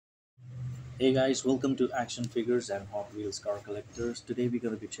Hey guys, welcome to Action Figures and Hot Wheels Car Collectors. Today we're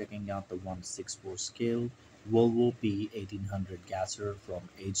going to be checking out the 1/6/4 scale Volvo P1800 Gasser from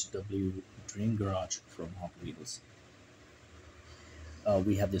HW Dream Garage from Hot Wheels.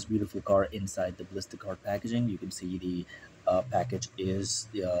 We have this beautiful car inside the blister card packaging. You can see the package is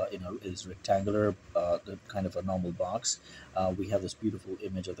is rectangular, the kind of a normal box. We have this beautiful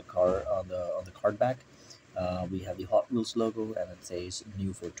image of the car on the card back. We have the Hot Wheels logo and it says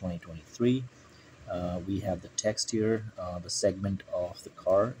new for 2023. We have the text here, the segment of the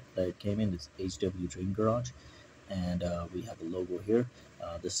car that it came in is HW Dream Garage, and we have the logo here.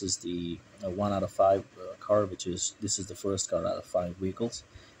 This is the 1 out of 5 car, this is the first car out of 5 vehicles,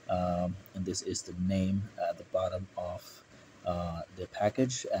 and this is the name at the bottom of the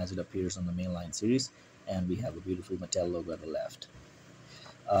package as it appears on the mainline series, and we have a beautiful Mattel logo at the left.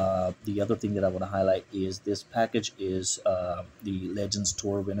 The other thing that I want to highlight is this package is the Legends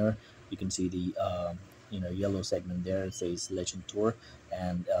Tour winner. You can see the yellow segment there. It says Legend Tour,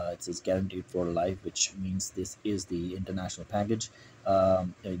 and it says guaranteed for life, which means this is the international package,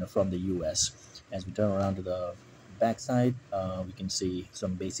 from the U.S. As we turn around to the backside, we can see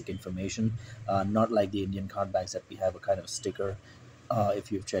some basic information. Not like the Indian card bags that we have a kind of sticker.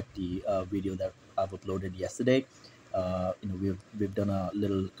 If you've checked the video that I've uploaded yesterday, we've done a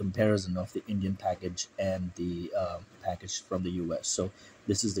little comparison of the Indian package and the package from the US. So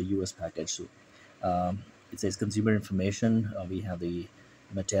this is the US package. So it says consumer information. We have the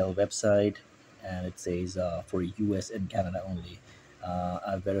Mattel website, and it says for US and Canada only.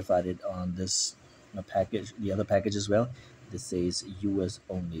 I've verified it on this package, the other package as well. This says US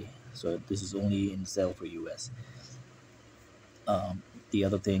only, so this is only in sale for US. The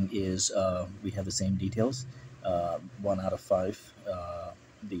other thing is we have the same details. 1 out of 5.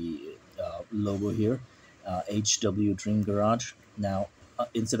 The logo here, HW Dream Garage. Now,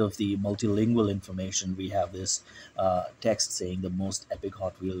 instead of the multilingual information, we have this text saying the most epic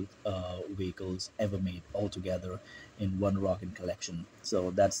Hot Wheel vehicles ever made, all together in one rockin' collection. So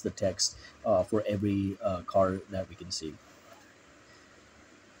that's the text for every car that we can see.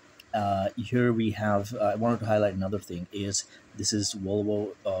 Here we have, I wanted to highlight another thing, is this is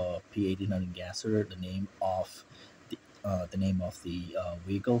Volvo P1800 Gasser, the name of the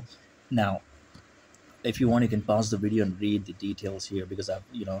vehicle. Now, if you want, you can pause the video and read the details here, because I've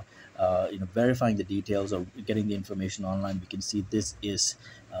verifying the details or getting the information online. We can see this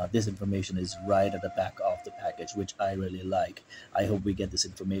information is right at the back of the package, which I really like. I hope we get this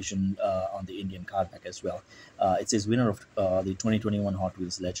information on the Indian card pack as well. It says winner of the 2021 Hot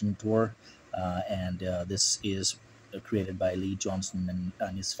Wheels Legend Tour, and this is created by Lee Johnson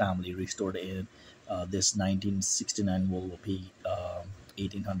and his family, restored in this 1969 Volvo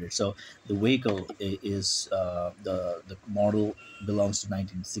P1800. So the vehicle is the model belongs to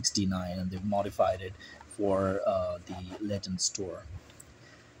 1969, and they've modified it for the Legends Tour.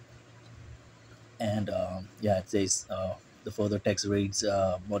 And it says the further text reads,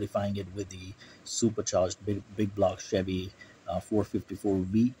 modifying it with the supercharged big block Chevy 454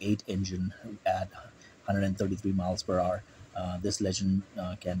 V8 engine at 133 miles per hour. This Legend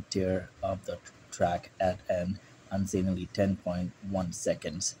can tear up the track at an insanely 10.1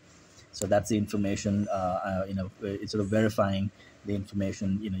 seconds. So that's the information. It's sort of verifying the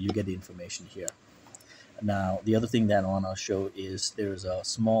information. You get the information here. Now, the other thing that I want to show is there's a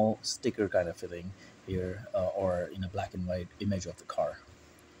small sticker kind of thing here, or in a black and white image of the car.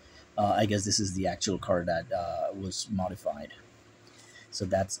 I guess this is the actual car that was modified. So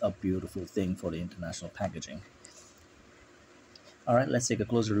that's a beautiful thing for the international packaging. All right, let's take a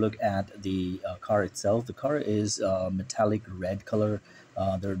closer look at the car itself. The car is metallic red color.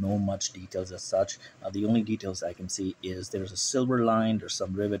 There are no much details as such. The only details I can see is there's a silver line, there's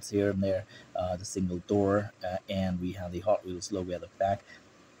some rivets here and there, the single door, and we have the Hot Wheels logo at the back.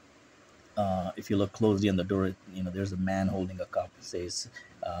 If you look closely on the door, there's a man holding a cup. It says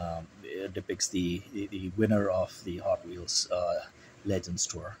it depicts the winner of the Hot Wheels Legends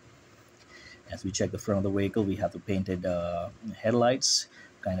Tour. As we check the front of the vehicle, we have the painted headlights,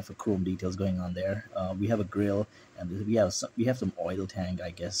 kind of a chrome details going on there. We have a grill, and we have some oil tank,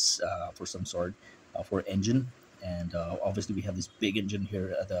 I guess, for some sort for engine, and obviously we have this big engine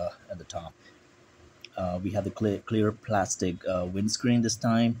here at the top. We have the clear plastic windscreen this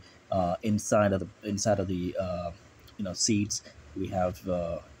time. Inside of the seats, we have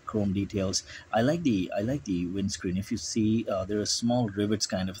chrome details. I like the windscreen. If you see, there are small rivets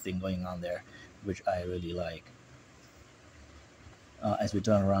kind of thing going on there, which I really like. As we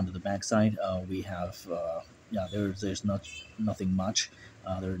turn around to the backside, we have there's nothing much.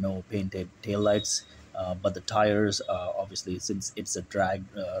 There are no painted taillights. But the tires, obviously, since it's a drag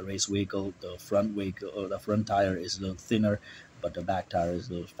race vehicle, the front tire is a little thinner, but the back tire is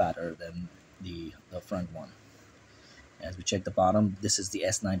a little fatter than the front one. As we check the bottom, this is the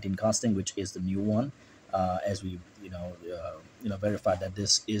S19 casting, which is the new one. As we verified that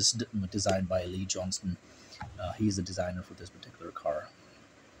this is designed by Lee Johnston. He's the designer for this particular car.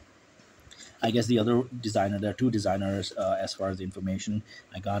 I guess the other designer, there are two designers as far as the information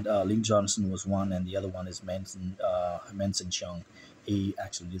I got. Ling Johnson was one, and the other one is Manson Chung. He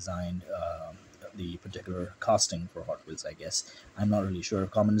actually designed the particular casting for Hot Wheels, I guess. I'm not really sure.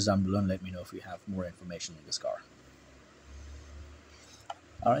 Comments down below and let me know if you have more information on this car.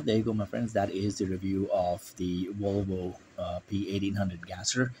 All right, there you go, my friends. That is the review of the Volvo P1800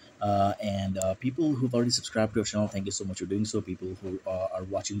 Gasser. And people who've already subscribed to our channel, thank you so much for doing so. People who are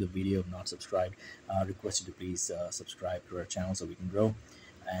watching the video and not subscribed, request you to please subscribe to our channel so we can grow.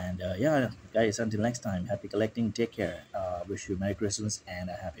 And yeah, guys, until next time, happy collecting. Take care. Wish you Merry Christmas and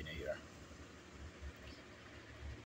a Happy New Year.